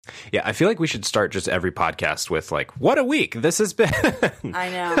Yeah, I feel like we should start just every podcast with like, what a week this has been.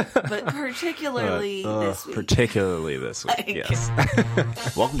 I know, but particularly this week. Particularly this week, yes.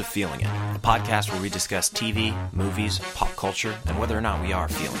 Welcome to Feeling It, a podcast where we discuss TV, movies, pop culture, and whether or not we are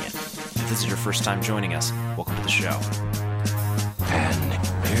feeling it. If this is your first time joining us, welcome to the show. And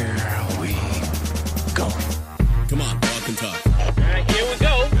here we go. Come on, walk and talk. All right, here we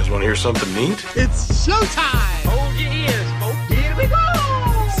go. You guys want to hear something neat? It's showtime! Hold your ears, folks. Here we go.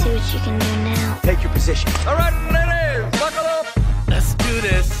 See what you can do now. Take your position. All right, ladies, buckle up. Let's do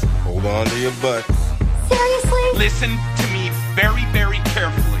this. Hold on to your butts. Seriously? Listen to me very, very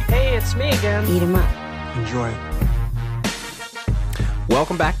carefully. Hey, it's me again. Eat 'em up. Enjoy.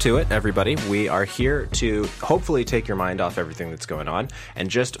 Welcome back to it, everybody. We are here to hopefully take your mind off everything that's going on and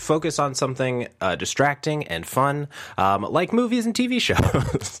just focus on something distracting and fun, like movies and TV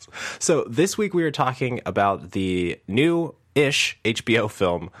shows. So this week we are talking about the new-ish HBO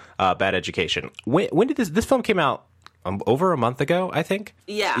film, Bad Education. When did this film came out? Over a month ago, I think.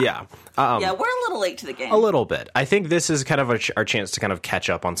 Yeah. Yeah. Yeah, we're a little late to the game. A little bit. I think this is kind of our chance to kind of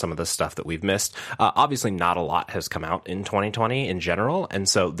catch up on some of the stuff that we've missed. Obviously, not a lot has come out in 2020 in general, and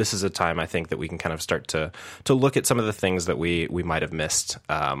so this is a time I think that we can kind of start to look at some of the things that we might have missed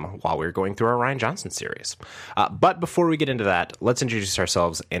while we were going through our Rian Johnson series. But before we get into that, let's introduce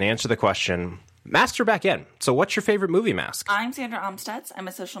ourselves and answer the question. Master back in. So what's your favorite movie mask? I'm Sandra Amstutz. I'm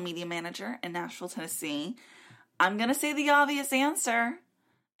a social media manager in Nashville, Tennessee. I'm going to say the obvious answer,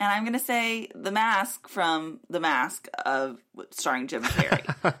 and I'm going to say The Mask from The Mask starring Jim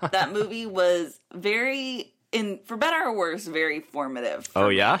Carrey. That movie was for better or worse, very formative. Oh,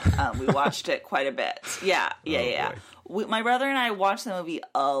 yeah? We watched it quite a bit. Yeah. My brother and I watched the movie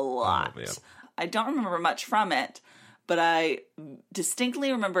a lot. Oh, yeah. I don't remember much from it, but I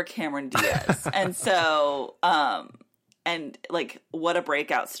distinctly remember Cameron Diaz. And so, and like, what a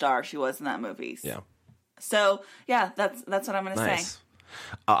breakout star she was in that movie. Yeah. So, yeah, that's what I'm going to say.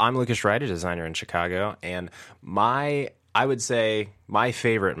 I'm Lucas Wright, a designer in Chicago, and I would say my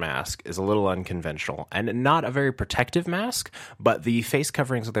favorite mask is a little unconventional and not a very protective mask, but the face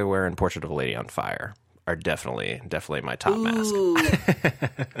coverings that they wear in Portrait of a Lady on Fire are definitely my top mask.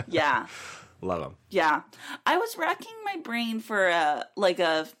 Yeah. Love them. Yeah. I was racking my brain for a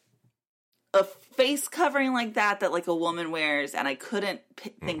face covering like that like a woman wears, and I couldn't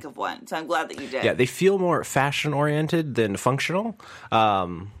think of one. So I'm glad that you did. Yeah, they feel more fashion oriented than functional,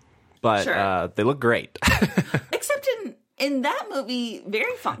 but Sure. They look great. Except in that movie,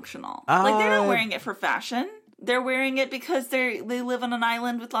 very functional. Like, they're not wearing it for fashion. They're wearing it because they live on an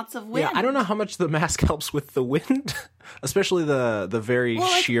island with lots of wind. Yeah, I don't know how much the mask helps with the wind, especially the very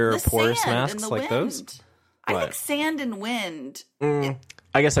sheer the porous sand masks and the like wind. those. I But- think sand and wind.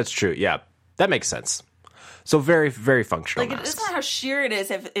 I guess that's true. Yeah, that makes sense. So very, very functional Like, masks. it's not how sheer it is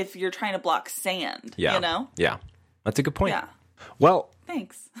if you're trying to block sand. Yeah. You know? Yeah. That's a good point. Yeah. Well,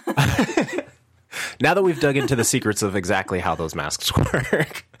 Thanks. now that we've dug into the secrets of exactly how those masks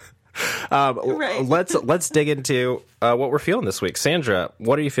work, Right. let's dig into what we're feeling this week. Sandra,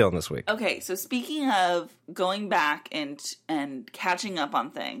 what are you feeling this week? Okay, so speaking of going back and catching up on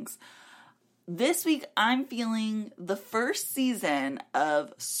things, this week I'm feeling the first season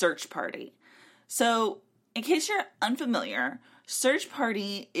of Search Party. So, in case you're unfamiliar, Search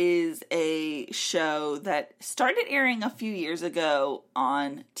Party is a show that started airing a few years ago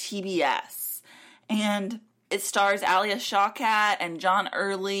on TBS. And it stars Alia Shawkat and John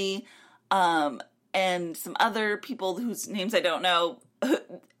Early, and some other people whose names I don't know.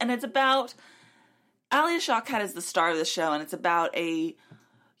 And it's about Alia Shawkat is the star of the show, and it's about a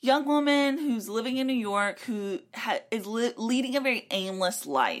young woman who's living in New York who is leading a very aimless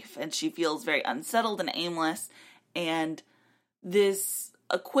life, and she feels very unsettled and aimless. And this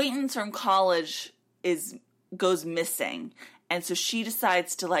acquaintance from college goes missing, and so she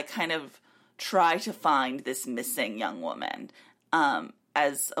decides to like kind of try to find this missing young woman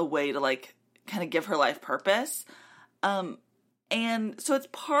as a way to like kind of give her life purpose. And so it's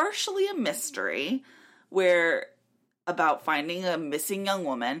partially a mystery about finding a missing young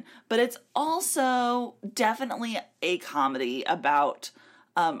woman, but it's also definitely a comedy about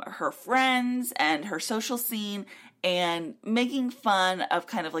her friends and her social scene and making fun of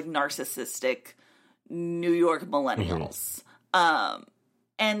kind of like narcissistic New York millennials.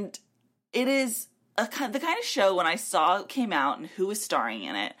 And it is the kind of show, when I saw it came out and who was starring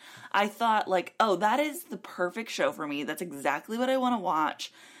in it, I thought like, oh, that is the perfect show for me. That's exactly what I want to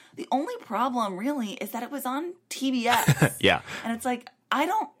watch. The only problem really is that it was on TBS. Yeah. And it's like, how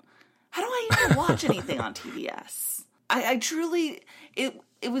do I even watch anything on TBS? I truly,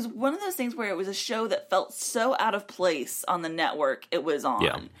 it was one of those things where it was a show that felt so out of place on the network it was on.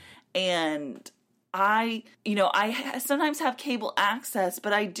 Yeah. And I sometimes have cable access,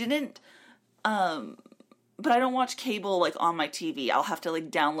 but I didn't, but I don't watch cable like on my TV. I'll have to like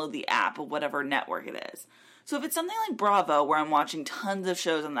download the app of whatever network it is. So if it's something like Bravo, where I'm watching tons of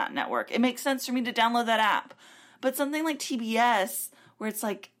shows on that network, it makes sense for me to download that app. But something like TBS, where it's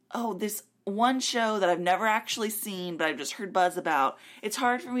like, oh, this one show that I've never actually seen, but I've just heard buzz about, it's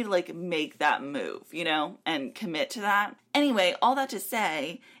hard for me to like make that move, and commit to that. Anyway, all that to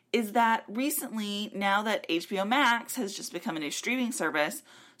say is that recently, now that HBO Max has just become a new streaming service,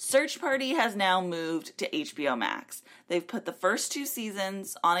 Search Party has now moved to HBO Max. They've put the first 2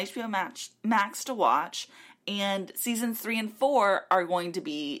 seasons on HBO Max to watch, and seasons 3 and 4 are going to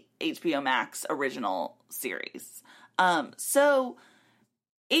be HBO Max original series. So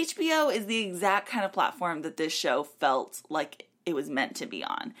HBO is the exact kind of platform that this show felt like it was meant to be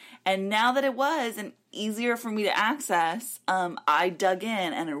on. And now that it was, and easier for me to access, I dug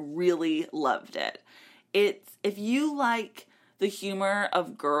in and I really loved it. If you like the humor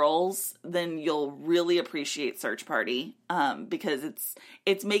of girls, then you'll really appreciate Search Party, because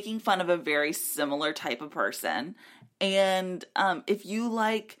it's making fun of a very similar type of person. And if you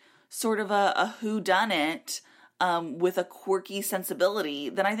like sort of a whodunit with a quirky sensibility,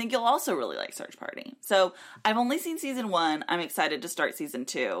 then I think you'll also really like Search Party. So I've only seen season 1. I'm excited to start season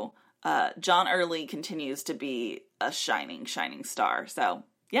 2. John Early continues to be a shining, shining star. So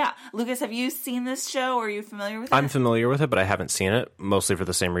yeah. Lucas, have you seen this show, or are you familiar with it? I'm familiar with it, but I haven't seen it, mostly for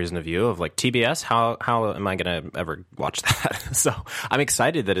the same reason of you, of like TBS. How am I going to ever watch that? So I'm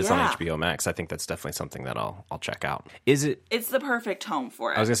excited that it's on HBO Max. I think that's definitely something that I'll check out. Is it? It's the perfect home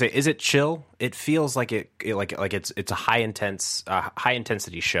for it. I was going to say, is it chill? It feels like it's a high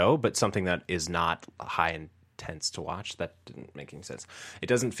intensity show, but something that is not high intense to watch. That didn't make any sense. It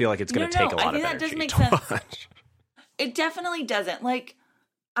doesn't feel like it's going to take a lot of energy to watch. It definitely doesn't. Like,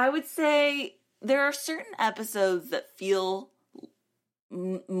 I would say there are certain episodes that feel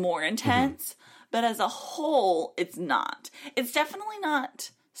more intense, but as a whole, it's not. It's definitely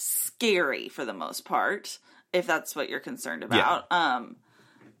not scary for the most part, if that's what you're concerned about. Yeah.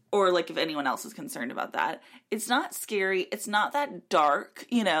 Or like if anyone else is concerned about that. It's not scary. It's not that dark.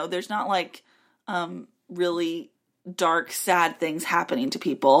 There's not like really dark, sad things happening to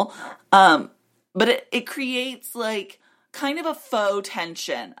people. But it creates like kind of a faux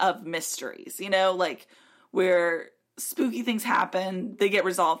tension of mysteries, like where spooky things happen, they get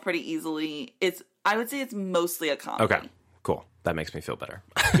resolved pretty easily. I would say it's mostly a comedy. Okay, cool. That makes me feel better.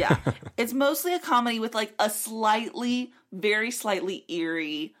 Yeah. It's mostly a comedy with like a very slightly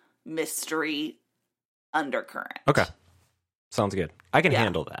eerie mystery undercurrent. Okay. Sounds good. I can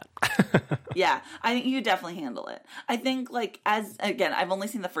handle that. Yeah, I think you could definitely handle it. I think, like, I've only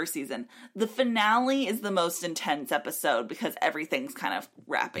seen the first season. The finale is the most intense episode because everything's kind of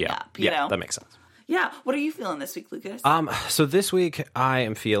wrapping up, you know? That makes sense. Yeah. What are you feeling this week, Lucas? So this week I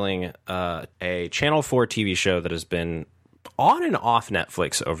am feeling a Channel 4 TV show that has been on and off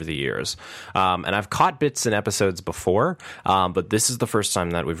Netflix over the years. And I've caught bits and episodes before, but this is the first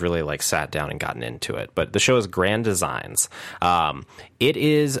time that we've really like sat down and gotten into it. But the show is Grand Designs. It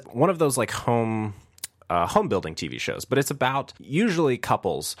is one of those like home building TV shows, but it's about usually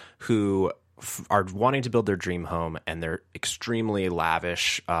couples who are wanting to build their dream home, and they're extremely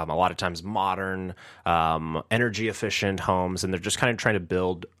lavish, a lot of times modern, energy efficient homes, and they're just kind of trying to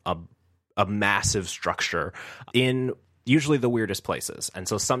build a massive structure in usually the weirdest places. And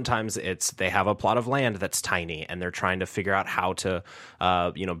so sometimes they have a plot of land that's tiny and they're trying to figure out how to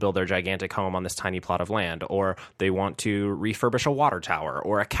build their gigantic home on this tiny plot of land, or they want to refurbish a water tower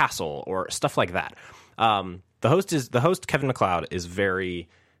or a castle or stuff like that. The host Kevin MacLeod is very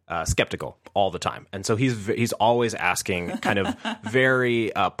skeptical all the time, and so he's always asking kind of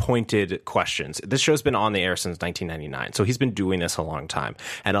very pointed questions. This show's been on the air since 1999, so he's been doing this a long time,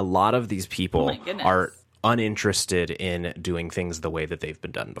 and a lot of these people are uninterested in doing things the way that they've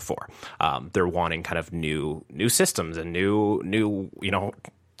been done before. They're wanting kind of new systems and new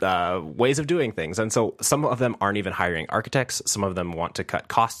ways of doing things. And so some of them aren't even hiring architects. Some of them want to cut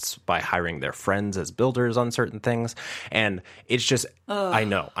costs by hiring their friends as builders on certain things. And it's just, I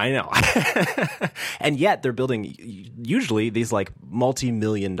know. And yet they're building usually these like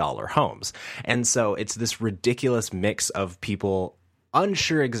multi-million-dollar homes. And so it's this ridiculous mix of people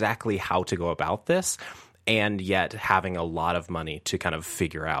unsure exactly how to go about this, and yet having a lot of money to kind of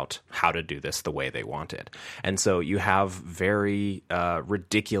figure out how to do this the way they want it. And so you have very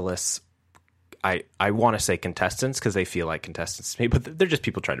ridiculous, I want to say contestants, because they feel like contestants to me, but they're just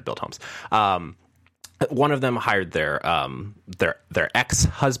people trying to build homes. One of them hired their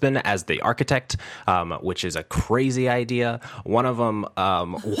ex-husband as the architect, which is a crazy idea. One of them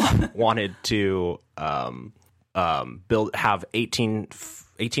wanted to have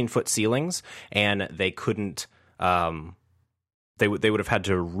 18-foot ceilings, and they couldn't. They would have had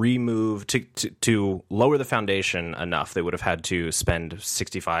to remove to lower the foundation enough. They would have had to spend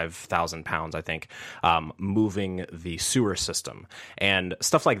 £65,000, I think, moving the sewer system and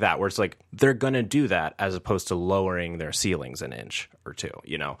stuff like that. Where it's like they're going to do that as opposed to lowering their ceilings an inch or two,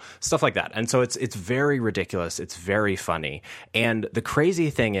 stuff like that. And so it's very ridiculous. It's very funny. And the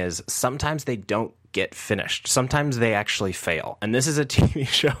crazy thing is sometimes they don't get finished. Sometimes they actually fail. And this is a TV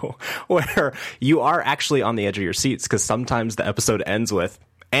show where you are actually on the edge of your seats because sometimes the episode ends with,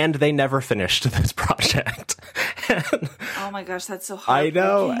 and they never finished this project. Oh my gosh, that's so hard. I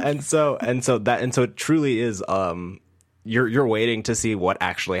know. And so it truly is you're waiting to see what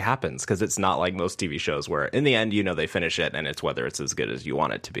actually happens, because it's not like most TV shows where in the end they finish it and it's whether it's as good as you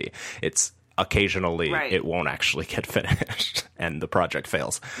want it to be. It's occasionally it won't actually get finished and the project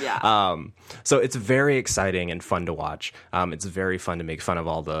fails. Yeah. So it's very exciting and fun to watch. It's very fun to make fun of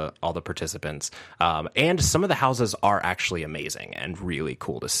all the participants. And some of the houses are actually amazing and really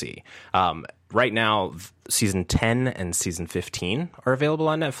cool to see. Right now, season 10 and season 15 are available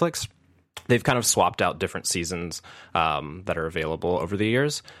on Netflix. They've kind of swapped out different seasons that are available over the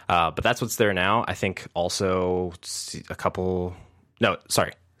years. But that's what's there now. I think also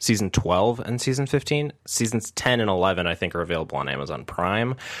season 12 and season 15. Seasons 10 and 11, I think, are available on Amazon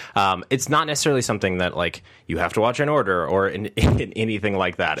Prime. It's not necessarily something that like you have to watch in order or in anything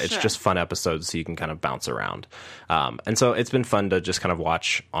like that. It's just fun episodes so you can kind of bounce around. And so it's been fun to just kind of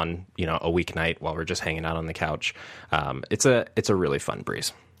watch on, a weeknight while we're just hanging out on the couch. It's a really fun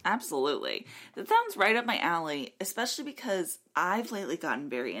breeze. Absolutely. That sounds right up my alley, especially because I've lately gotten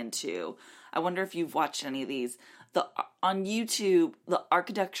very into, I wonder if you've watched any of these, on YouTube, the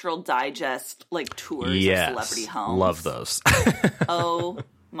Architectural Digest tours of celebrity homes. Love those. Oh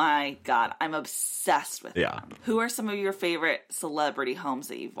my God, I'm obsessed with them. Who are some of your favorite celebrity homes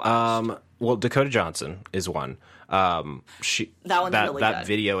that you've watched? Well, Dakota Johnson is one. That one's really that good.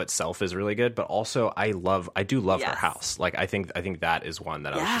 video itself is really good, but also I do love her house. Like I think that is one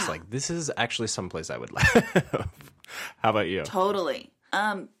that I was just like, this is actually someplace I would live. How about you? Totally.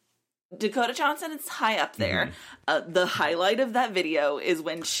 Dakota Johnson is high up there. The highlight of that video is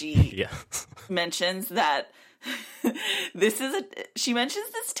when she mentions that she mentions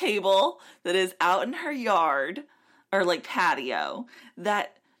this table that is out in her yard or patio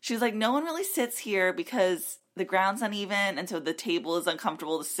that she's like, no one really sits here because the ground's uneven and so the table is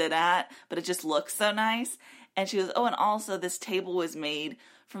uncomfortable to sit at, but it just looks so nice. And she goes, oh, and also this table was made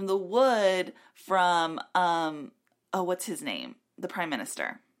from the wood from what's his name? The Prime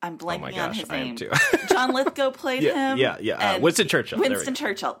Minister. I'm blanking on his name. John Lithgow played him. Yeah. Winston Churchill. Winston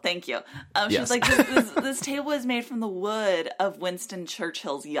Churchill. Thank you. She's like, this table is made from the wood of Winston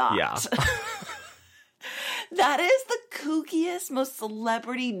Churchill's yacht. Yeah. That is the kookiest, most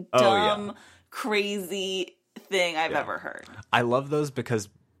celebrity, dumb, crazy thing I've ever heard. I love those because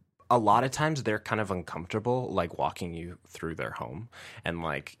a lot of times they're kind of uncomfortable, walking you through their home. And,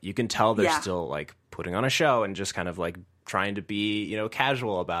 you can tell they're still, putting on a show and just kind of, trying to be,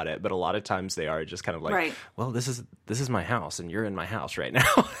 casual about it. But a lot of times they are just kind of well, this is my house and you're in my house right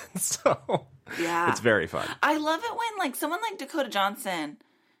now. So it's very fun. I love it when someone like Dakota Johnson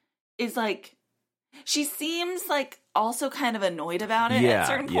is she seems also kind of annoyed about it at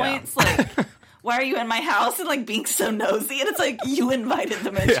certain points. Why are you in my house? And being so nosy. And it's you invited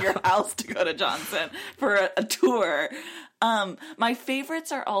them into your house, Dakota Johnson, for a tour. My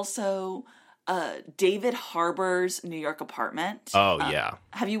favorites are also David Harbour's New York apartment. Oh, yeah.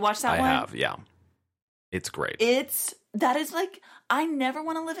 Have you watched that one? I have, yeah. It's great. That is I never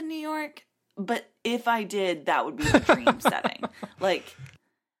want to live in New York, but if I did, that would be the dream setting.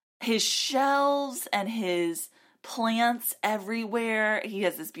 His shelves and his plants everywhere. He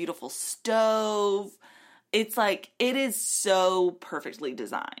has this beautiful stove. It's it is so perfectly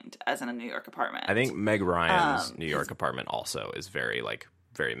designed as in a New York apartment. I think Meg Ryan's New York apartment also is very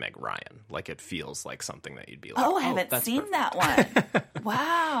very Meg Ryan. It feels like something that you'd be like, I haven't seen that one.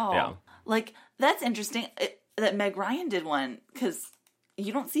 Wow. Yeah. That's interesting that Meg Ryan did one because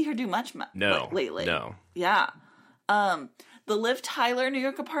you don't see her do much lately. No. Yeah. The Liv Tyler New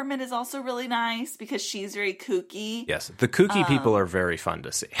York apartment is also really nice because she's very kooky. Yes, the kooky people are very fun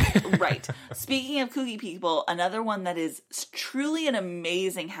to see. Right. Speaking of kooky people, another one that is truly an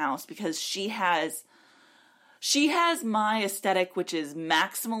amazing house because she has my aesthetic, which is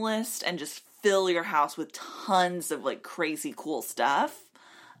maximalist and just fill your house with tons of crazy cool stuff.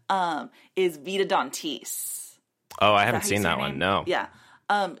 is Vita Dantis. Oh, I Is haven't how you seen say that her one. name? No. Yeah.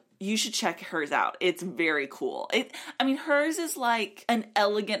 You should check hers out. It's very cool. Hers is like an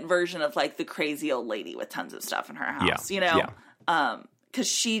elegant version of like the crazy old lady with tons of stuff in her house, Yeah. you know? Yeah. Because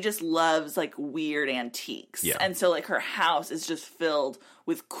she just loves like weird antiques. Yeah. And so like her house is just filled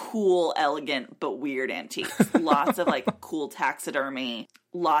with cool, elegant, but weird antiques. Lots of like cool taxidermy,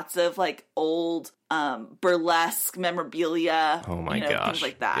 lots of like old burlesque memorabilia. Oh my Things gosh.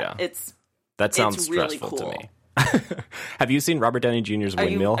 like that. Yeah. That sounds it's really stressful to cool. me. Have you seen Robert Downey Jr.'s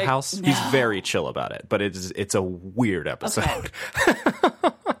Windmill House? No. He's very chill about it, but it's a weird episode. Okay.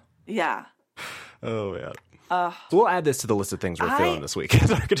 Yeah. Oh man. So we'll add this to the list of things we're feeling this week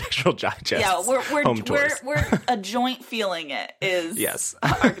as Architectural Digest. Yeah, home tours. we're a joint feeling it is Yes.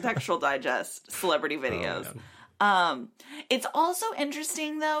 Architectural Digest celebrity videos. It's also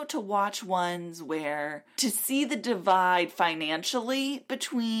interesting though to watch ones where to see the divide financially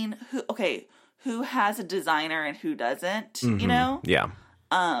between who has a designer and who doesn't, you know? Yeah.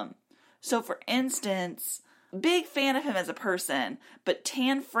 So for instance, big fan of him as a person, but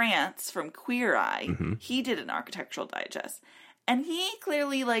Tan France from Queer Eye, he did an Architectural Digest. And he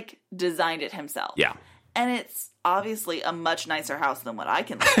clearly like designed it himself. Yeah. And it's obviously a much nicer house than what I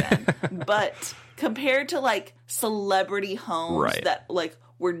can live in. But compared to like celebrity homes Right. that like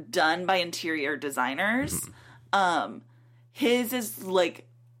were done by interior designers, his is like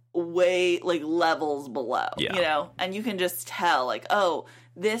way like levels below, Yeah. you know? And you can just tell like, oh,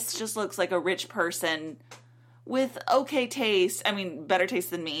 this just looks like a rich person with okay taste. I mean, better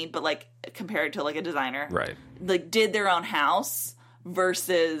taste than me, but like compared to like a designer. Right. Like did their own house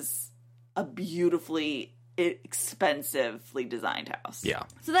versus a beautifully expensively designed house. Yeah.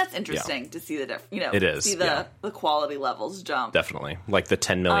 So that's interesting to see the It is, see yeah. the quality levels jump. Definitely. Like the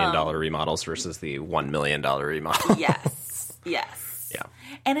 $10 million remodels versus the $1 million remodel. Yes. Yes. Yeah.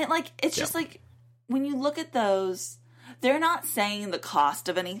 And it's just like when you look at those, they're not saying the cost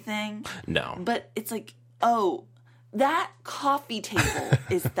of anything, No. but it's like, oh, that coffee table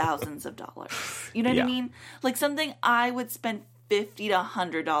is thousands of dollars. You know what Yeah. I mean? Like something I would spend $50 to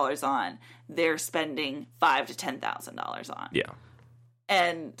 $100 on, they're spending $5,000 to $10,000 on. Yeah.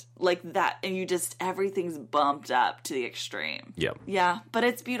 And like that, and you just everything's bumped up to the extreme. Yep. Yeah, but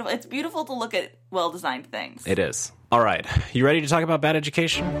it's beautiful. It's beautiful to look at well-designed things. It is. All right. You ready to talk about Bad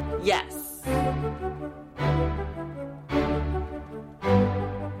Education? Yes.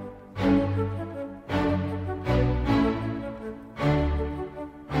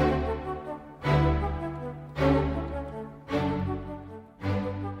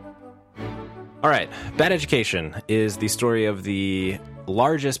 All right. Bad Education is the story of the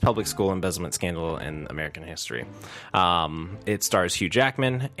largest public school embezzlement scandal in American history. It stars Hugh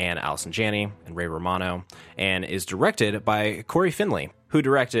Jackman and Allison Janney and Ray Romano and is directed by Corey Finley, who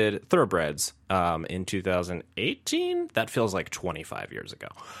directed Thoroughbreds in 2018. That feels like 25 years ago.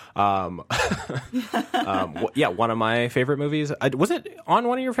 Yeah, one of my favorite movies. Was it on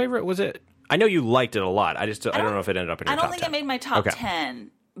one of your favorite? Was it? I know you liked it a lot. I don't know if it ended up in your top 10. I don't think it made my top Okay. 10,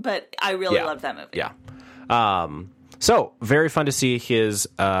 but I really loved that movie. Yeah. So very fun to see his,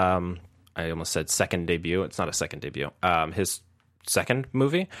 I almost said second debut. It's not a second debut. His second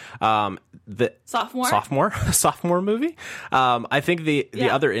movie, the sophomore movie. I think the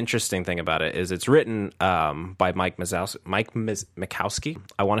other interesting thing about it is it's written, by Mike Makowski.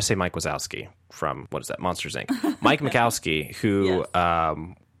 I want to say Mike Wazowski from, what is that? Monsters Inc. Mike Makowski, who,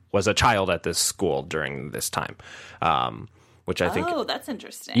 was a child at this school during this time. Which I think, that's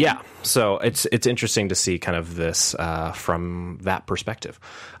interesting. yeah. So it's interesting to see kind of this from that perspective.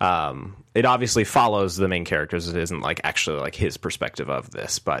 It obviously follows the main characters. It isn't like actually like his perspective of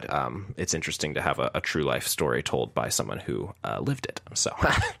this, but it's interesting to have a true life story told by someone who lived it. So.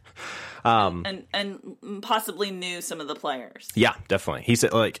 And possibly knew some of the players. Yeah, definitely. He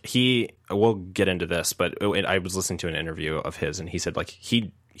said we'll get into this, but I was listening to an interview of his and he said like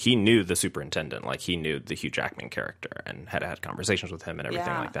he knew the superintendent, like he knew the Hugh Jackman character and had conversations with him and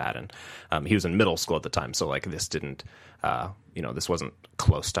everything like that. And he was in middle school at the time. So like this didn't, this wasn't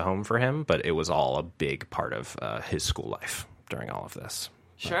close to home for him, but it was all a big part of his school life during all of this.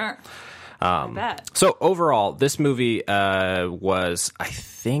 Sure. I bet. So overall, this movie was, I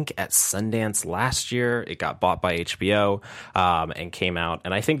think, at Sundance last year. It got bought by HBO and came out.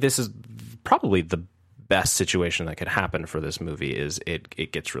 And I think this is probably the best situation that could happen for this movie is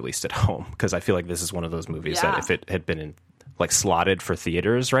it gets released at home, because I feel like this is one of those movies that if it had been in like slotted for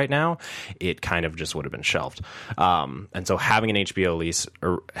theaters right now, it kind of just would have been shelved. And so having an HBO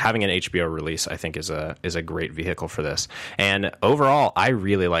release, I think is a great vehicle for this. And overall, I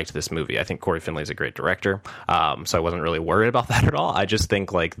really liked this movie. I think Corey Finley is a great director. So I wasn't really worried about that at all. I just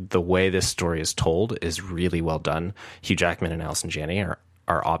think like the way this story is told is really well done. Hugh Jackman and Allison Janney are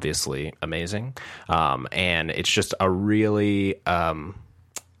obviously amazing. And it's just a really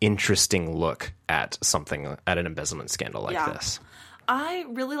interesting look at an embezzlement scandal like this. I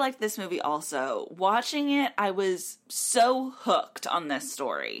really liked this movie also. Watching it, I was so hooked on this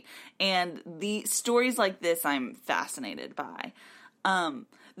story. And the stories like this, I'm fascinated by.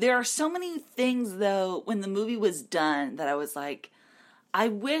 There are so many things, though, when the movie was done that I was like, I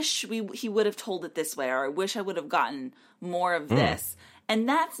wish he would have told it this way, or I wish I would have gotten more of this. And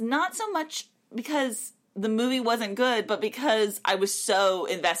that's not so much because the movie wasn't good, but because I was so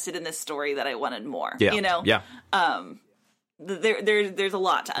invested in this story that I wanted more. Yeah. You know? Yeah. There's a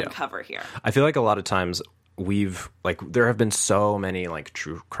lot to uncover here. I feel like a lot of times there have been so many like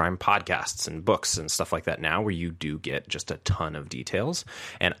true crime podcasts and books and stuff like that now where you do get just a ton of details.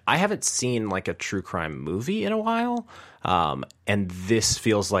 And I haven't seen like a true crime movie in a while. And this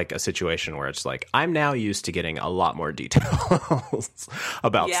feels like a situation where it's like, I'm now used to getting a lot more details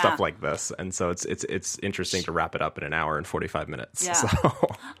about stuff like this. And so it's interesting to wrap it up in an hour and 45 minutes. Yeah. So.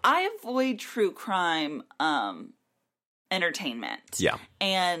 I avoid true crime, entertainment. Yeah.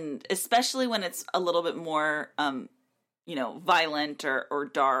 And especially when it's a little bit more, violent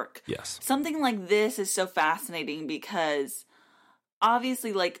or dark. Yes. Something like this is so fascinating because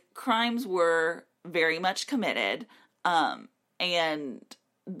obviously like crimes were very much committed. And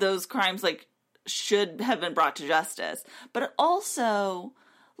those crimes like should have been brought to justice, but also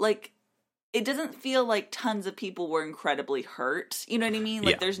like, it doesn't feel like tons of people were incredibly hurt. You know what I mean?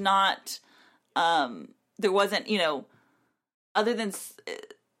 Like there's not, there wasn't, other than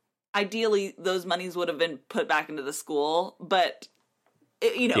ideally those monies would have been put back into the school, but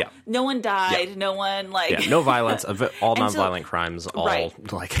no one died, no one no violence, all nonviolent crimes, all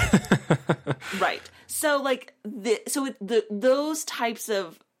like right. So like those types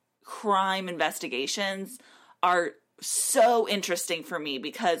of crime investigations are so interesting for me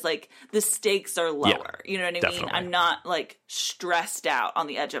because like the stakes are lower. You know what I mean? I'm not like stressed out on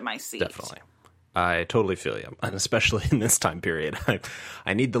the edge of my seat. Definitely. I totally feel you, and especially in this time period,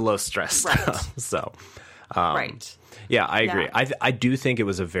 I need the low stress. Right. So, right. Yeah, I agree. I do think it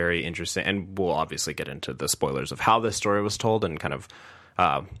was a very interesting, and we'll obviously get into the spoilers of how this story was told, and kind of,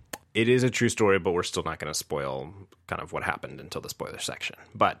 it is a true story, but we're still not going to spoil kind of what happened until the spoiler section.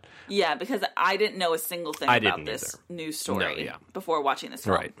 But yeah, because I didn't know a single thing about this news story before watching this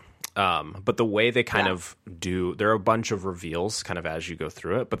film. Right. But the way they kind of there are a bunch of reveals kind of as you go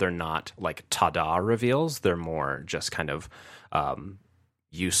through it, but they're not like ta-da reveals. They're more just kind of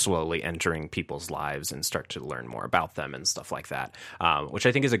you slowly entering people's lives and start to learn more about them and stuff like that, which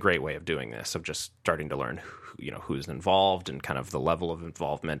I think is a great way of doing this, of just starting to learn who's involved and kind of the level of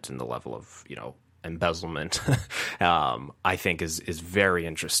involvement and the level of embezzlement. I think is very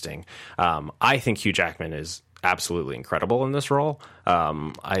interesting. I think Hugh Jackman is absolutely incredible in this role.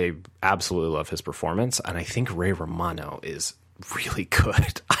 I absolutely love his performance, and I think Ray Romano is really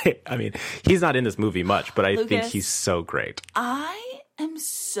good. I mean, he's not in this movie much, but I think he's so great. I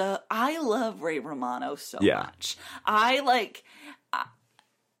love Ray Romano so much.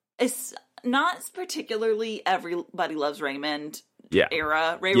 It's not particularly Everybody Loves Raymond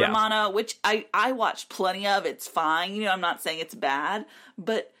era Ray Romano, which I watched plenty of. It's fine. I'm not saying it's bad,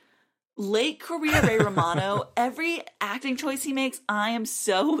 but late career Ray Romano, every acting choice he makes, I am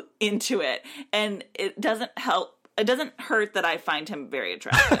so into it. And it doesn't hurt that I find him very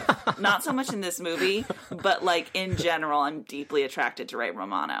attractive. Not so much in this movie, but like in general, I'm deeply attracted to Ray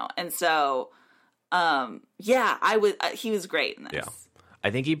Romano. And so, he was great in this. Yeah. I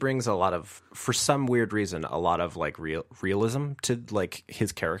think he brings for some weird reason, a lot of like realism to like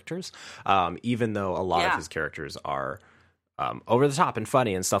his characters. Even though a lot of his characters are over the top and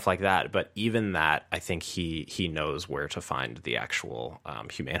funny and stuff like that. But even that, I think he knows where to find the actual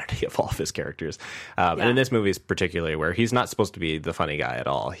humanity of all of his characters. And in this movie, particularly where he's not supposed to be the funny guy at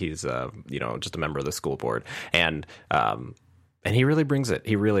all. He's just a member of the school board, and he really brings it.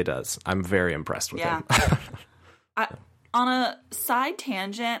 He really does. I'm very impressed with him. On a side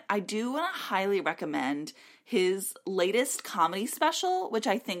tangent, I do want to highly recommend his latest comedy special, which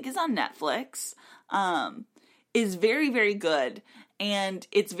I think is on Netflix. Is very, very good. And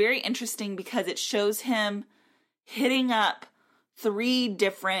it's very interesting because it shows him hitting up 3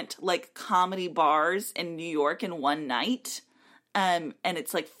 different like comedy bars in New York in one night. and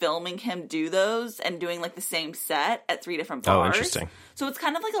it's like filming him do those and doing like the same set at 3 different bars. Oh, interesting. So it's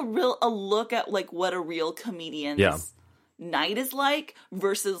kind of like a look at like what a real comedian's night is like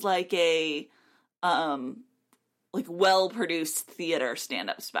versus like a like well-produced theater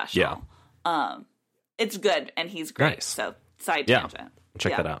stand-up special. Yeah. It's good, and he's great. Nice. So side Yeah. tangent.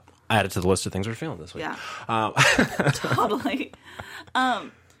 Check that out. Add it to the list of things we're feeling this week. Yeah. Totally.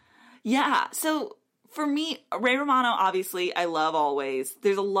 Yeah. So for me, Ray Romano, obviously, I love always.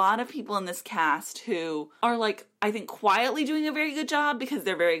 There's a lot of people in this cast who are like, I think, quietly doing a very good job because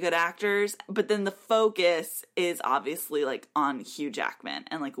they're very good actors. But then the focus is obviously like on Hugh Jackman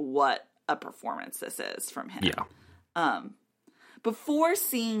and like what a performance this is from him. Yeah. Before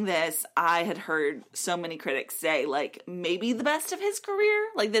seeing this, I had heard so many critics say, like, maybe the best of his career.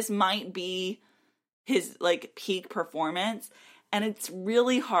 Like, this might be his, like, peak performance. And it's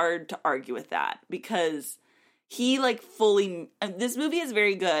really hard to argue with that because he, like, this movie is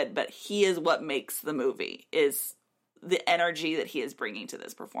very good, but he is what makes the movie, is the energy that he is bringing to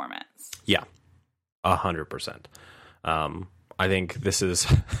this performance. Yeah. 100%. I think this is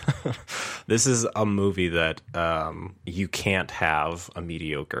this is a movie that you can't have a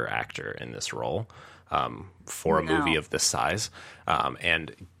mediocre actor in this role for a movie of this size.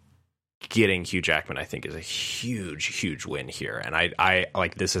 And getting Hugh Jackman, I think, is a huge win here. And I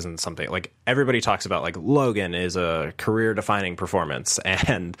like, this isn't something like everybody talks about. Like, Logan is a career defining performance,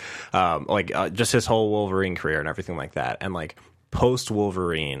 and just his whole Wolverine career and everything like that. And like post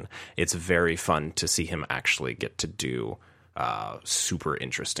Wolverine, it's very fun to see him actually get to do super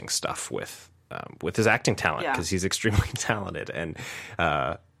interesting stuff with his acting talent, because he's extremely talented. And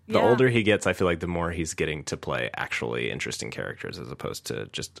the older he gets, I feel like the more he's getting to play actually interesting characters as opposed to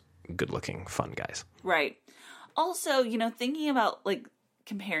just good looking fun guys. Right. Also, thinking about like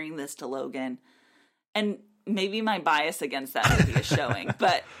comparing this to Logan, and maybe my bias against that movie is showing,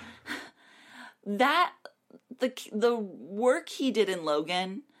 but that the work he did in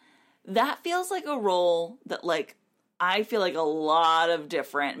Logan, that feels like a role that like I feel like a lot of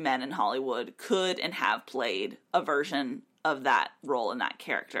different men in Hollywood could and have played a version of that role and that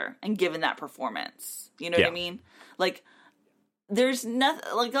character and given that performance. You know what I mean? Like, there's nothing,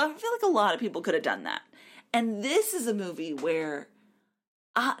 like, I feel like a lot of people could have done that. And this is a movie where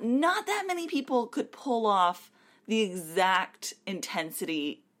not that many people could pull off the exact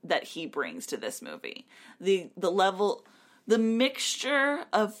intensity that he brings to this movie. The level, the mixture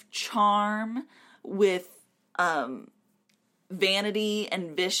of charm with vanity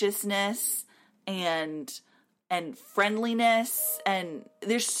and viciousness and friendliness, and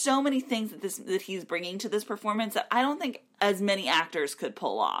there's so many things that he's bringing to this performance that I don't think as many actors could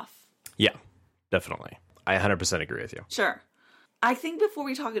pull off. Yeah, Definitely. I 100% agree with you. Sure. I think before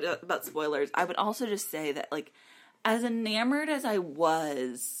we talk about spoilers, I would also just say that, like, as enamored as I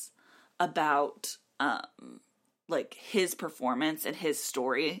was about, like, his performance and his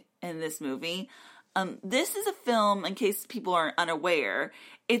story in this movie, this is a film, in case people are unaware,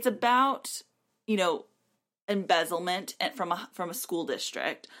 it's about, you know, embezzlement from a school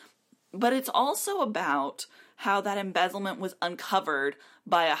district, but it's also about how that embezzlement was uncovered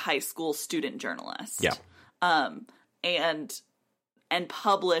by a high school student journalist. Yeah. And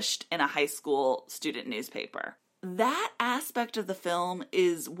published in a high school student newspaper. That aspect of the film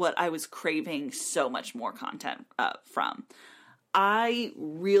is what I was craving so much more content from. I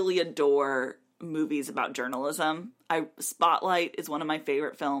really adore movies about journalism. Spotlight is one of my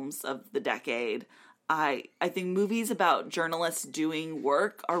favorite films of the decade. I think movies about journalists doing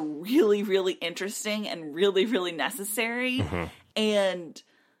work are really, really interesting and really, really necessary. Mm-hmm. And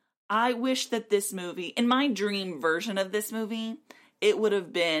I wish that this movie, in my dream version of this movie, it would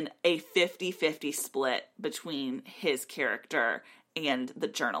have been a 50-50 split between his character and the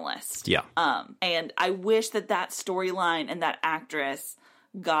journalist. Yeah. And I wish that storyline and that actress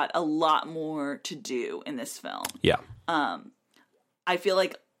got a lot more to do in this film. Yeah. I feel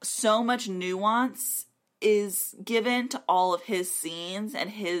like so much nuance is given to all of his scenes and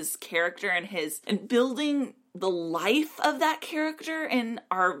his character and building the life of that character in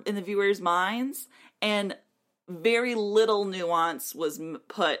the viewers' minds, and very little nuance was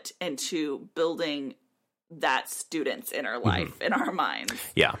put into building that student's inner life in our minds.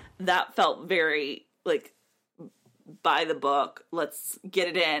 Yeah. That felt very, like, by the book. Let's get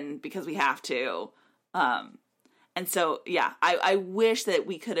it in because we have to. And so, yeah, I wish that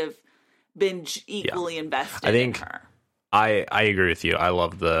we could have been equally invested in her. I agree with you. I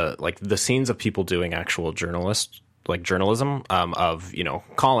love the scenes of people doing actual journalist like journalism, of, you know,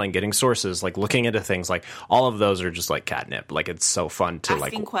 calling, getting sources, like looking into things, like all of those are just like catnip. Like it's so fun to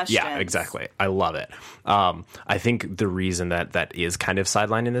asking like questions. Yeah, exactly. I love it. I think the reason that is kind of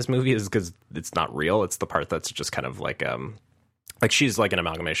sidelined in this movie is because it's not real. It's the part that's just kind of like she's like an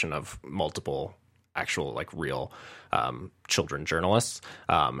amalgamation of multiple actual like real children journalists,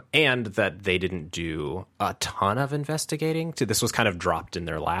 and that they didn't do a ton of investigating. This was kind of dropped in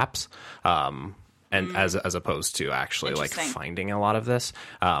their laps. And as opposed to actually like finding a lot of this,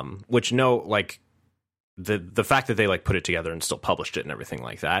 which like the fact that they like put it together and still published it and everything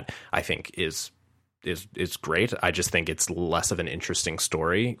like that, I think is great. I just think it's less of an interesting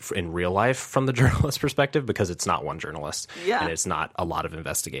story in real life from the journalist perspective because it's not one journalist, and it's not a lot of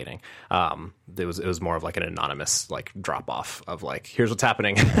investigating. It was more of like an anonymous like drop off of like, here's what's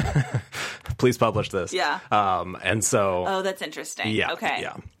happening, please publish this. And so that's interesting. Okay.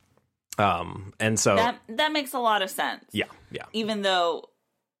 And so that makes a lot of sense. Yeah. Even though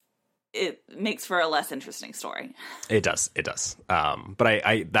it makes for a less interesting story. It does.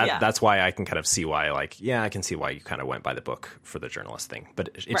 But that's why I can kind of see why, like, I can see why you kind of went by the book for the journalist thing. But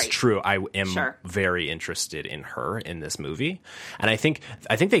it's true. I am very interested in her in this movie, and I think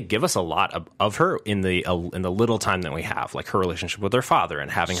they give us a lot of her in the little time that we have, like her relationship with her father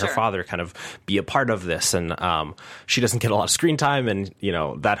and having her father kind of be a part of this, and she doesn't get a lot of screen time, and you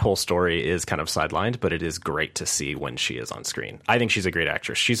know that whole story is kind of sidelined. But it is great to see when she is on screen. I think she's a great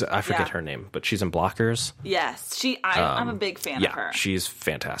actress. I forget her name, but she's in Blockers. Yes, I'm a big fan of her. She's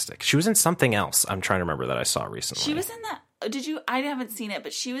fantastic. She was in something else I'm trying to remember that I saw recently. She was in that. I haven't seen it,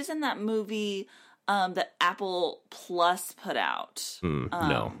 but she was in that movie that Apple Plus put out.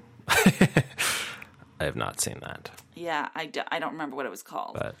 No. I have not seen that. Yeah, I don't remember what it was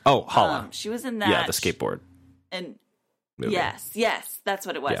called. But, Hala. She was in that. Yeah, the skateboard. And movie. Yes, that's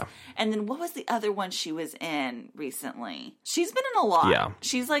what it was. Yeah. And then what was the other one she was in recently? She's been in a lot. Yeah.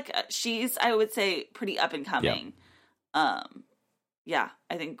 She's I would say pretty up and coming. Yeah.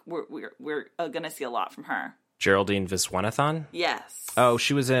 I think we're going to see a lot from her. Geraldine Viswanathan? Yes. Oh,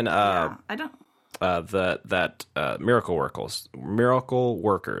 she was in I don't Miracle Workers,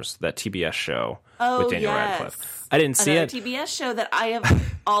 that TBS show with Daniel Radcliffe. I didn't see it. Another TBS show that I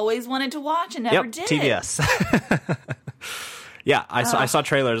have always wanted to watch and never did. TBS. Yeah, I saw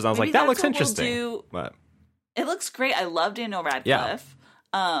trailers and I was like, that looks interesting. But it looks great. I love Daniel Radcliffe.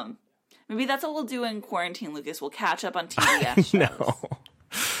 Yeah. Maybe that's what we'll do in quarantine, Lucas. We'll catch up on TBS shows. No.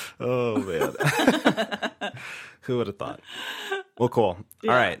 Oh, man. Who would have thought? Well, cool.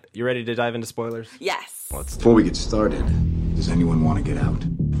 Yeah. All right. You ready to dive into spoilers? Yes. Before we get started, does anyone want to get out?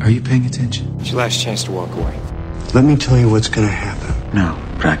 Are you paying attention? It's your last chance to walk away. Let me tell you what's going to happen. No.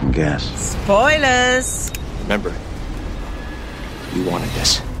 Cracking gas. Spoilers! Remember, you wanted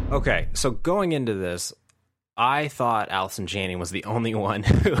this. Okay, so going into this, I thought Allison Janney was the only one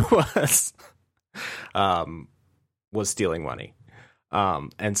who was stealing money.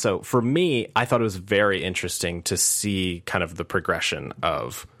 And so for me, I thought it was very interesting to see kind of the progression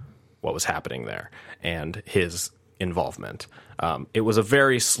of what was happening there and his involvement. It was a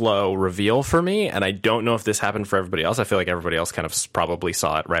very slow reveal for me, and I don't know if this happened for everybody else. I feel like everybody else kind of probably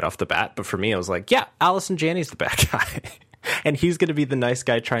saw it right off the bat, but for me, I was like, yeah, Allison Janney's the bad guy. And he's going to be the nice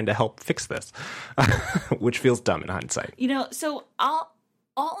guy trying to help fix this, which feels dumb in hindsight. You know, so all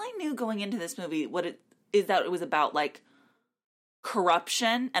I knew going into this movie is that it was about like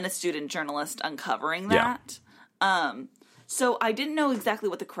corruption and a student journalist uncovering that. Yeah. So I didn't know exactly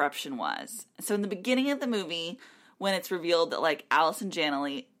what the corruption was. So in the beginning of the movie, when it's revealed that like Allison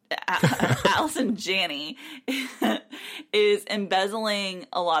Janney is embezzling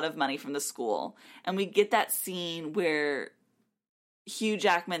a lot of money from the school, and we get that scene where Hugh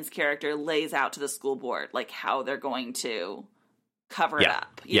Jackman's character lays out to the school board like how they're going to cover it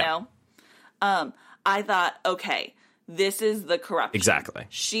up, you know? I thought, okay, this is the corruption. Exactly.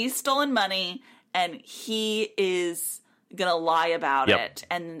 She's stolen money and he is gonna lie about it,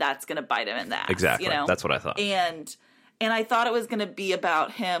 and that's gonna bite him in the ass. Exactly. You know? That's what I thought. And I thought it was going to be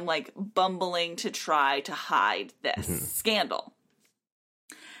about him, like, bumbling to try to hide this scandal.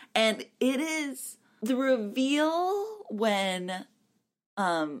 And it is the reveal when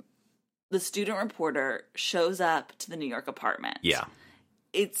the student reporter shows up to the New York apartment. Yeah.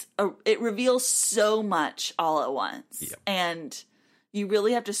 It reveals so much all at once. Yep. And you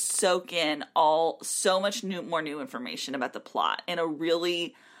really have to soak in so much more new information about the plot in a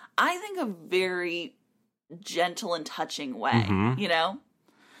really, I think, a very gentle and touching way, you know?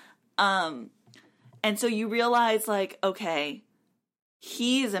 And so you realize, like, okay,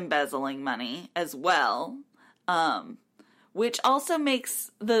 he's embezzling money as well. which also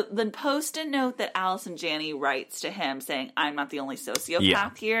makes the post-it note that Allison Janney writes to him saying, I'm not the only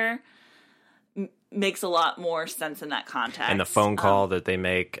sociopath here, makes a lot more sense in that context. And the phone call that they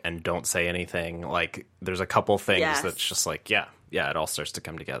make and don't say anything, like, there's a couple things that's just like, yeah, it all starts to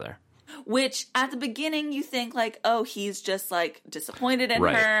come together. Which, at the beginning, you think, like, oh, he's just, like, disappointed in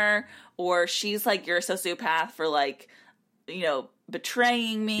her, or she's, like, you're a sociopath for, like, you know,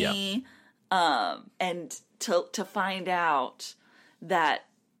 betraying me. Yeah. And to find out that...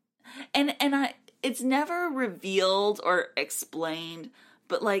 And it's never revealed or explained,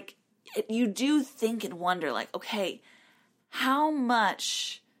 but, like, you do think and wonder, like, okay, how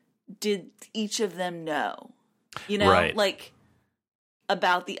much did each of them know? You know? Right. Like...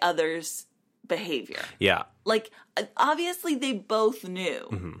 about the other's behavior. Yeah. Like, obviously they both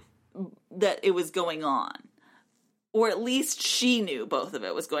knew that it was going on. Or at least she knew both of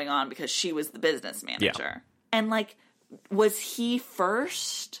it was going on because she was the business manager. Yeah. And, like, was he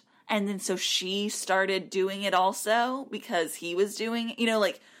first? And then so she started doing it also because he was doing it? You know,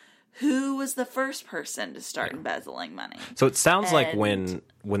 like, who was the first person to start embezzling money? So it sounds like when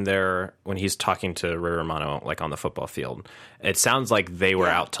he's talking to Ray Romano, like on the football field, it sounds like they were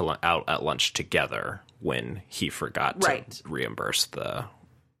out at lunch together when he forgot to reimburse the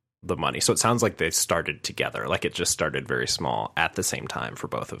money. So it sounds like they started together, like it just started very small at the same time for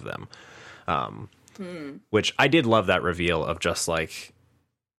both of them. Which I did love that reveal of just like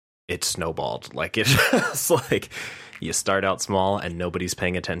it snowballed, like it's just like. You start out small and nobody's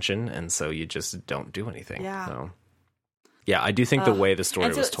paying attention, and so you just don't do anything. Yeah. So, yeah, I do think the way the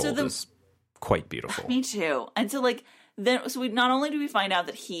story was told is quite beautiful. Me too. And so, like, then, so we not only do we find out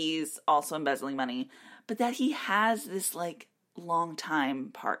that he's also embezzling money, but that he has this, like,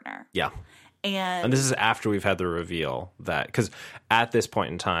 long-time partner. Yeah. And this is after we've had the reveal that, because at this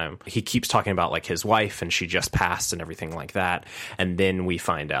point in time, he keeps talking about, like, his wife, and she just passed and everything like that. And then we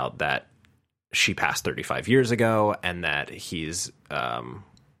find out that she passed 35 years ago, and that he's when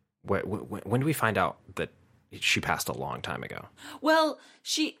do we find out that she passed a long time ago? Well,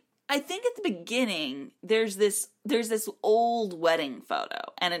 I think at the beginning there's this old wedding photo,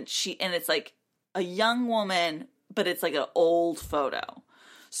 and it's like a young woman, but it's like an old photo.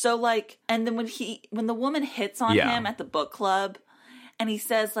 So, like, and then when the woman hits on him at the book club, and he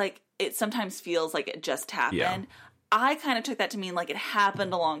says, like, it sometimes feels like it just happened. Yeah. I kind of took that to mean like it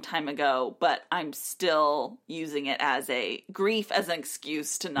happened a long time ago, but I'm still using it as an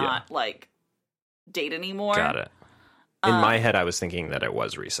excuse to not like date anymore. Got it. In my head, I was thinking that it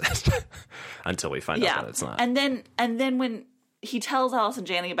was recent until we find out that it's not. And then when he tells Allison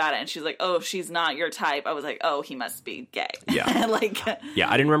Janney about it, and she's like, "Oh, she's not your type," I was like, "Oh, he must be gay." Yeah, like, I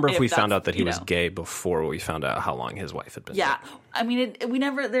didn't remember if we found out that he was gay before we found out how long his wife had been. Yeah, dead. I mean,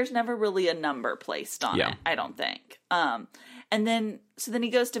 there's never really a number placed on it. I don't think. And then he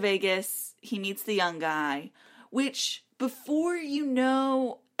goes to Vegas. He meets the young guy, which before you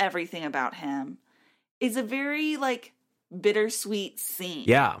know everything about him, is a very like bittersweet scene.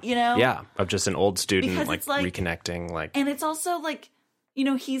 Yeah. You know? Yeah. Of just an old student like reconnecting. Like, and it's also like, you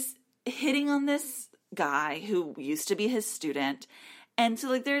know, he's hitting on this guy who used to be his student. And so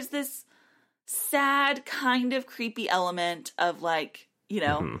like there's this sad kind of creepy element of like, you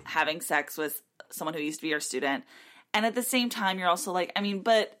know, having sex with someone who used to be your student. And at the same time, you're also like, I mean,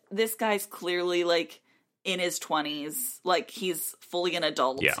 but this guy's clearly like in his 20s. Like he's fully an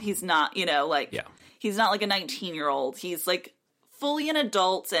adult. Yeah. He's not, you know, like, he's not like a 19-year-old. He's like fully an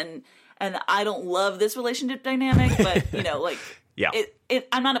adult, and I don't love this relationship dynamic, but you know, like,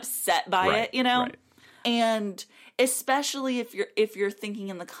 I'm not upset by it, you know? Right. And especially if you're thinking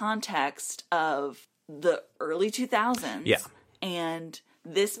in the context of the early 2000s. Yeah. And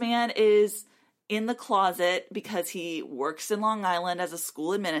this man is in the closet because he works in Long Island as a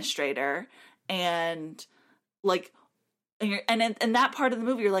school administrator, and like, and in that part of the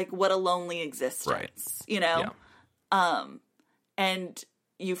movie, you're like, what a lonely existence, you know? Yeah. And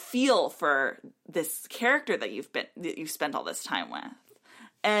you feel for this character that you've spent all this time with.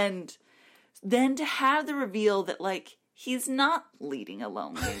 And then to have the reveal that like, he's not leading a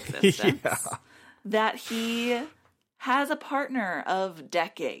lonely existence, that he has a partner of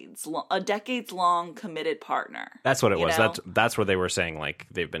decades, a decades-long committed partner. That's what it was. That's where they were saying, like,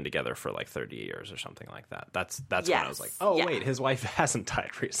 they've been together for, like, 30 years or something like that. That's when I was like, oh, wait, his wife hasn't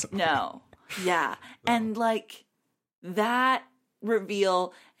died recently. No. Yeah. So. And, like, that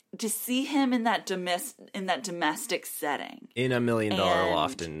reveal, to see him in that domestic setting. In $1 million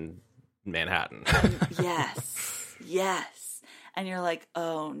loft in Manhattan. Yes. And you're like,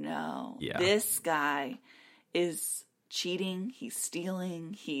 oh, no. Yeah. This guy is cheating, he's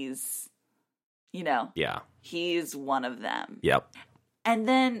stealing, he's You know? Yeah. He's one of them. Yep. And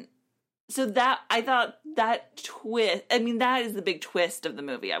then, so that, I thought that twist, I mean, that is the big twist of the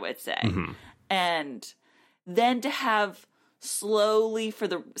movie, I would say. Mm-hmm. And then to have slowly, for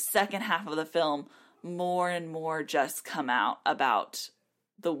the second half of the film, more and more just come out about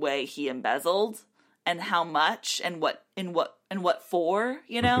the way he embezzled and how much and what for,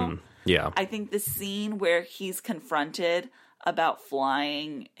 you know? Mm-hmm. Yeah. I think the scene where he's confronted about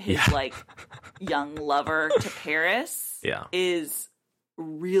flying his like young lover to Paris is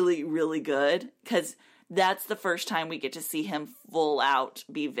really, really good, because that's the first time we get to see him full out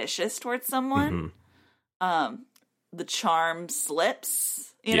be vicious towards someone. Mm-hmm. The charm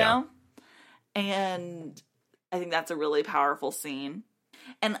slips, you know? And I think that's a really powerful scene.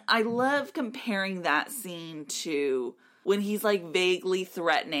 And I love comparing that scene to when he's like vaguely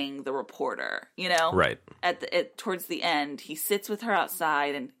threatening the reporter, you know? Right. Towards the end, he sits with her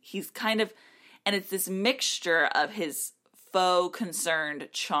outside, and he's kind of, and it's this mixture of his faux concerned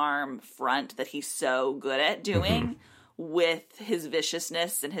charm front that he's so good at doing with his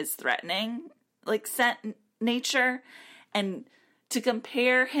viciousness and his threatening, like, set nature. And to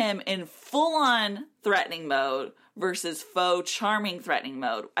compare him in full-on threatening mode versus faux charming threatening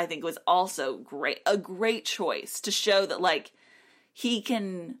mode, I think was also a great choice to show that, like, he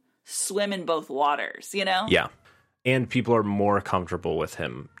can swim in both waters, you know? Yeah. And people are more comfortable with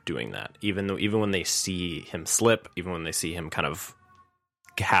him doing that, even when they see him slip, even when they see him kind of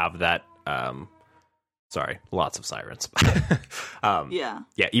have that, sorry, lots of sirens. Yeah,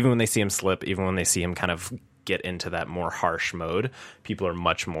 even when they see him slip, even when they see him kind of get into that more harsh mode, people are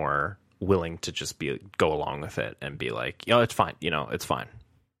much more willing to just go along with it and be like, it's fine, it's fine.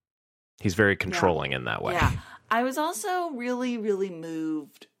 He's very controlling in that way. Yeah. I was also really, really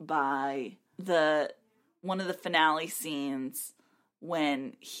moved by one of the finale scenes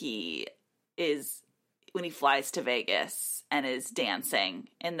when he flies to Vegas and is dancing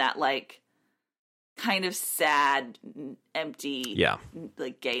in that, like, kind of sad, empty,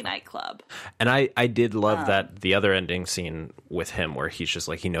 like, gay nightclub. And I did love that the other ending scene with him, where he's just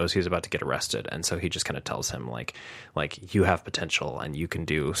like, he knows he's about to get arrested, and so he just kind of tells him like you have potential and you can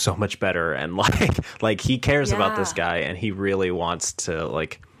do so much better, and like he cares about this guy, and he really wants to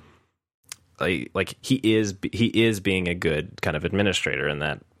like he is being a good kind of administrator in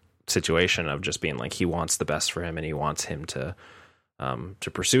that situation of just being like, he wants the best for him, and he wants him to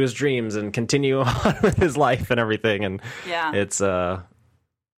pursue his dreams and continue on with his life and everything. And it's a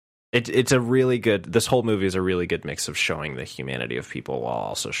really good, this whole movie is a really good mix of showing the humanity of people while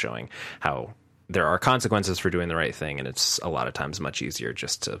also showing how there are consequences for doing the right thing. And it's a lot of times much easier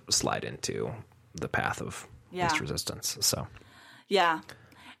just to slide into the path of least resistance. So,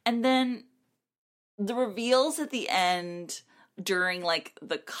 and then the reveals at the end during, like,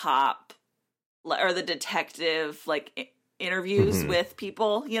 the cop or the detective, like, interviews with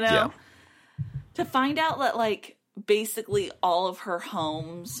people, you know, to find out that, like, basically all of her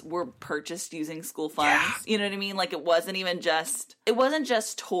homes were purchased using school funds. You know what I mean? Like, it wasn't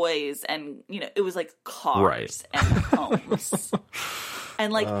just toys, and, you know, it was like cars and homes.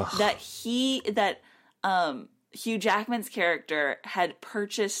 And like Hugh Jackman's character had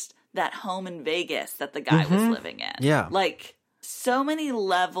purchased that home in Vegas that the guy was living in. Yeah. Like, so many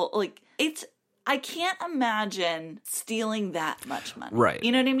like, I can't imagine stealing that much money. Right.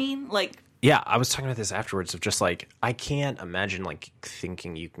 You know what I mean? Like, yeah, I was talking about this afterwards of just like, I can't imagine like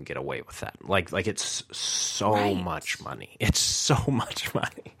thinking you can get away with that. Like it's so much money. It's so much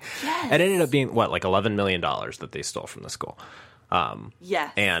money. Yes. It ended up being like $11 million that they stole from the school.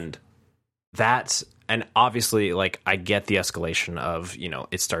 Yes. And obviously, like, I get the escalation of, you know,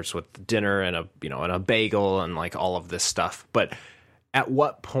 it starts with dinner and a bagel and like all of this stuff. But at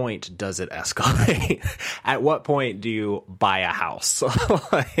what point does it escalate? At what point do you buy a house?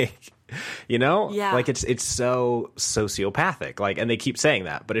 Like, you know? Yeah. Like, it's so sociopathic. Like, and they keep saying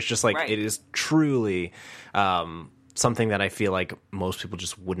that, but it's just like, it is truly something that I feel like most people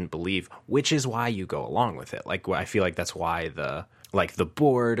just wouldn't believe, which is why you go along with it. Like, I feel like that's why the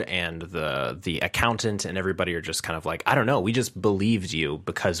board and the accountant and everybody are just kind of like, I don't know, we just believed you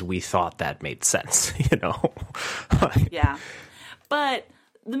because we thought that made sense, you know? Yeah. But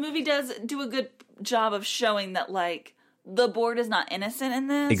the movie does do a good job of showing that, like, the board is not innocent in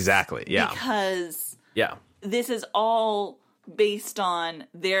this. Exactly, yeah. Because this is all based on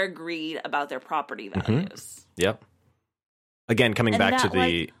their greed about their property values. Yep. Again, coming back to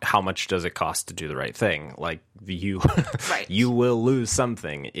the how much does it cost to do the right thing? Like, you will lose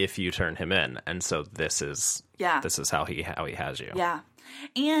something if you turn him in, and so this is how he has you. Yeah,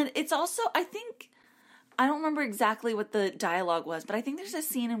 and it's also, I think, I don't remember exactly what the dialogue was, but I think there's a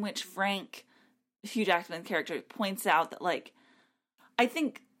scene in which Frank Hugh Jackman's character points out that, like, I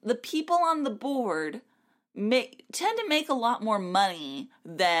think the people on the board tend to make a lot more money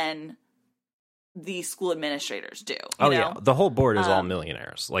than the school administrators do. You know? Yeah, the whole board is all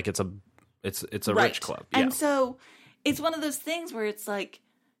millionaires. Like, it's a right. rich club. Yeah. And so it's one of those things where it's like,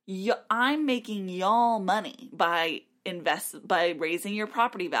 I'm making y'all money by raising your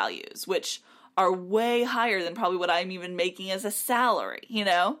property values, which are way higher than probably what I'm even making as a salary, you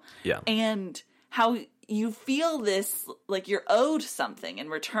know? Yeah. And how you feel this, like you're owed something in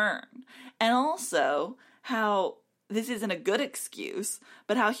return. And also how this isn't a good excuse,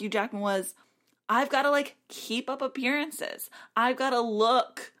 but how Hugh Jackman was, I've got to, like, keep up appearances. I've got to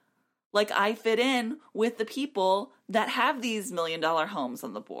look like I fit in with the people that have these $1 million homes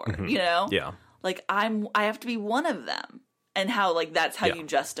on the board, you know? Yeah. Like, I have to be one of them. And how, like, that's how you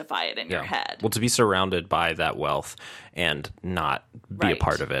justify it in your head. Well, to be surrounded by that wealth and not be a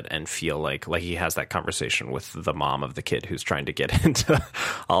part of it and feel like he has that conversation with the mom of the kid who's trying to get into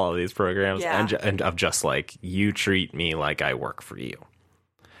all of these programs and of just, like, you treat me like I work for you.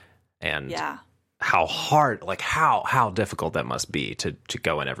 And how hard, like, how difficult that must be to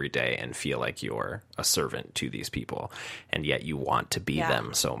go in every day and feel like you're a servant to these people, and yet you want to be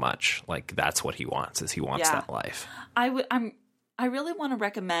them so much. Like, that's what he wants, that life. I really want to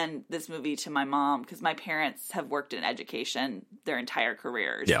recommend this movie to my mom because my parents have worked in education their entire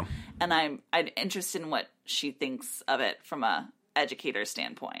careers. Yeah. And I'm interested in what she thinks of it from a educator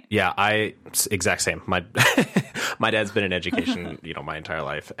standpoint. Yeah, exact same. My dad's been in education, my entire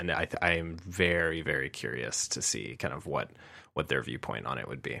life, and I am very, very curious to see kind of what their viewpoint on it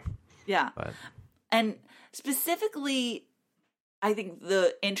would be. Yeah. And specifically, I think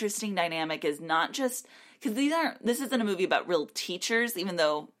the interesting dynamic is not just because this isn't a movie about real teachers, even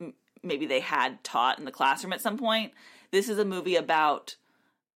though maybe they had taught in the classroom at some point. This is a movie about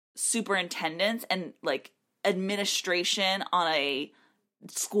superintendents and, like, administration on a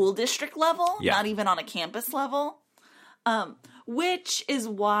school district level, not even on a campus level. Which is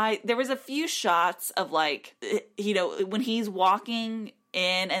why there was a few shots of, like, when he's walking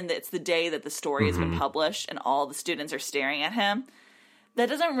in and it's the day that the story has been published and all the students are staring at him. That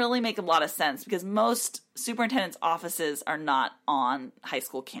doesn't really make a lot of sense because most superintendents' offices are not on high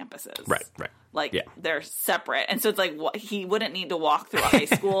school campuses. Right. Like, they're separate. And so it's like, he wouldn't need to walk through a high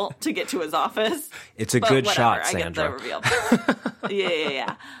school to get to his office. It's a good shot, Sandra. I get the reveal.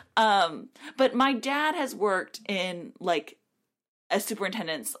 Yeah. But my dad has worked in, like, a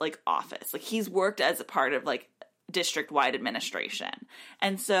superintendent's, like, office. Like, he's worked as a part of, like, district-wide administration.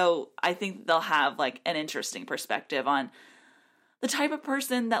 And so I think they'll have, like, an interesting perspective on the type of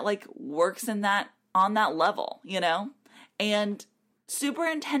person that, like, works on that level, And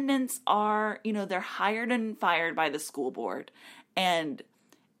superintendents are, they're hired and fired by the school board. And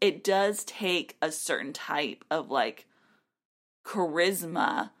it does take a certain type of, like,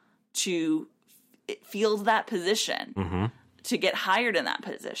 charisma to field that position, to get hired in that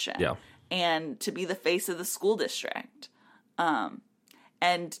position, and to be the face of the school district.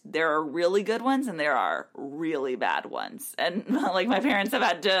 And there are really good ones and there are really bad ones. And, like, my parents have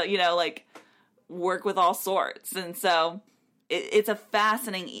had to, like, work with all sorts. And so it's a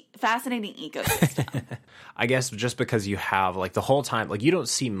fascinating ecosystem. I guess just because you have, like, the whole time, like, you don't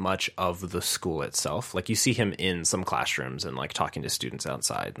see much of the school itself. Like, you see him in some classrooms and, like, talking to students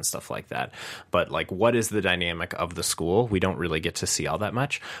outside and stuff like that. But, like, what is the dynamic of the school? We don't really get to see all that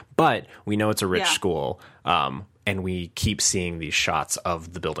much. But we know it's a rich school. And we keep seeing these shots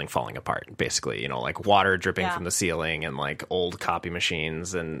of the building falling apart, basically, like water dripping from the ceiling and, like, old copy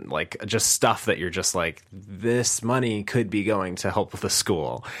machines and, like, just stuff that you're just like, this money could be going to help with the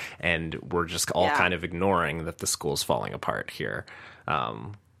school. And we're just all kind of ignoring that the school's falling apart here.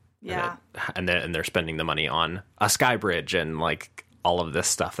 And they're spending the money on a sky bridge and, like, all of this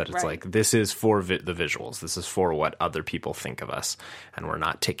stuff that it's like, this is for the visuals. This is for what other people think of us. And we're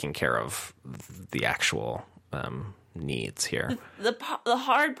not taking care of the actual needs here. The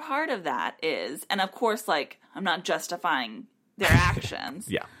hard part of that is, and of course, like, I'm not justifying their actions.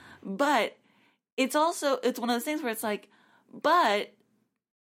 But it's one of those things where it's like, but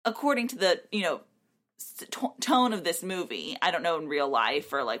according to the, tone of this movie, I don't know in real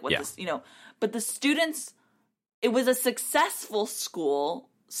life or, like, what this, but the students, it was a successful school,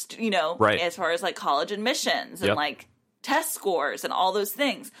 as far as, like, college admissions and, like, test scores and all those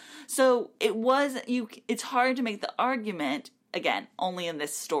things. So it's hard to make the argument, again, only in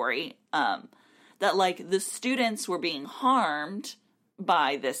this story, that, like, the students were being harmed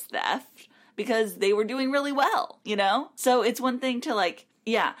by this theft because they were doing really well, So it's one thing to, like,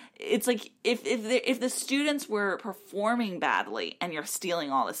 Yeah, it's like if the students were performing badly and you're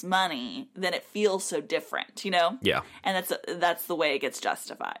stealing all this money, then it feels so different, you know? Yeah. And that's the way it gets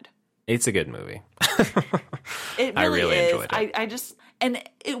justified. It's a good movie. It really I really is. enjoyed it. And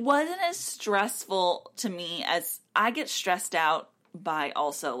it wasn't as stressful to me as I get stressed out by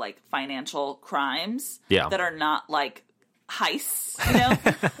also like financial crimes that are not like heists, you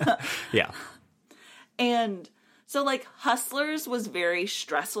know? Yeah. And so like Hustlers was very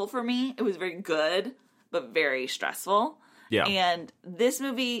stressful for me. It was very good, but very stressful. Yeah. And this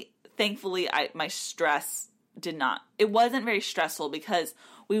movie, thankfully, my stress it wasn't very stressful because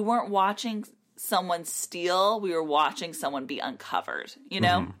we weren't watching someone steal. We were watching someone be uncovered, you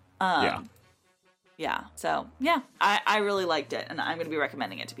know? Yeah. So, yeah, I really liked it, and I'm going to be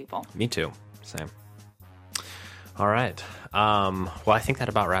recommending it to people. Me too. Same. All right. Well, I think that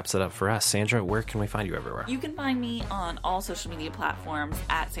about wraps it up for us. Sandra, where can we find you everywhere? You can find me on all social media platforms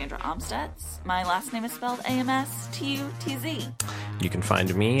at Sandra Amstutz. My last name is spelled Amstutz. You can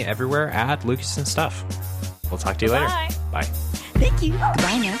find me everywhere at Lucas and Stuff. We'll talk to you later. Bye. Thank you.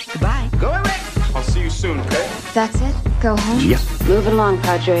 Goodbye now. Goodbye. Go away. I'll see you soon, okay? That's it? Go home? Yep. Move it along,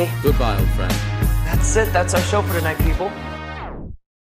 Padre. Goodbye, old friend. That's it. That's our show for tonight, people.